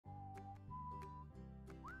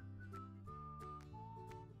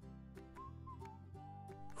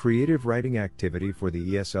Creative writing activity for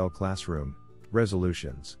the ESL classroom,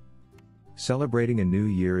 resolutions. Celebrating a new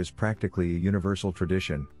year is practically a universal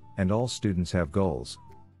tradition, and all students have goals.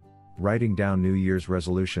 Writing down New Year's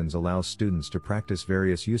resolutions allows students to practice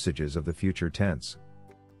various usages of the future tense.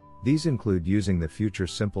 These include using the future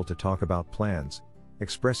simple to talk about plans,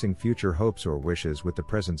 expressing future hopes or wishes with the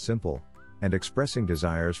present simple, and expressing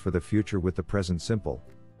desires for the future with the present simple.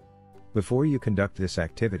 Before you conduct this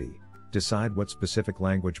activity, decide what specific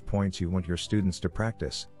language points you want your students to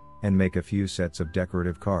practice, and make a few sets of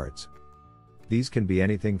decorative cards. These can be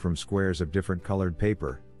anything from squares of different colored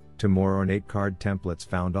paper, to more ornate card templates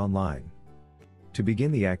found online. To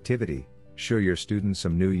begin the activity, show your students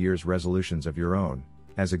some New Year's resolutions of your own,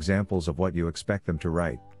 as examples of what you expect them to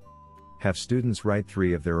write. Have students write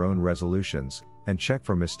 3 of their own resolutions, and check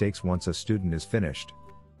for mistakes once a student is finished.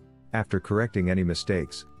 After correcting any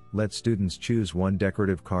mistakes, let students choose one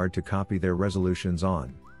decorative card to copy their resolutions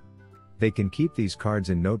on. They can keep these cards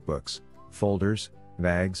in notebooks, folders,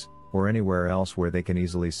 bags, or anywhere else where they can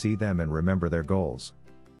easily see them and remember their goals.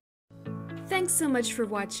 Thanks so much for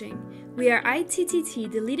watching. We are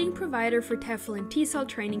ITTT, the leading provider for TEFL and TESOL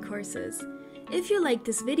training courses. If you like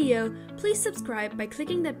this video, please subscribe by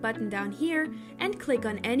clicking that button down here and click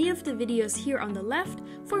on any of the videos here on the left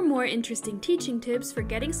for more interesting teaching tips for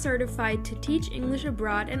getting certified to teach English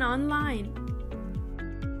abroad and online.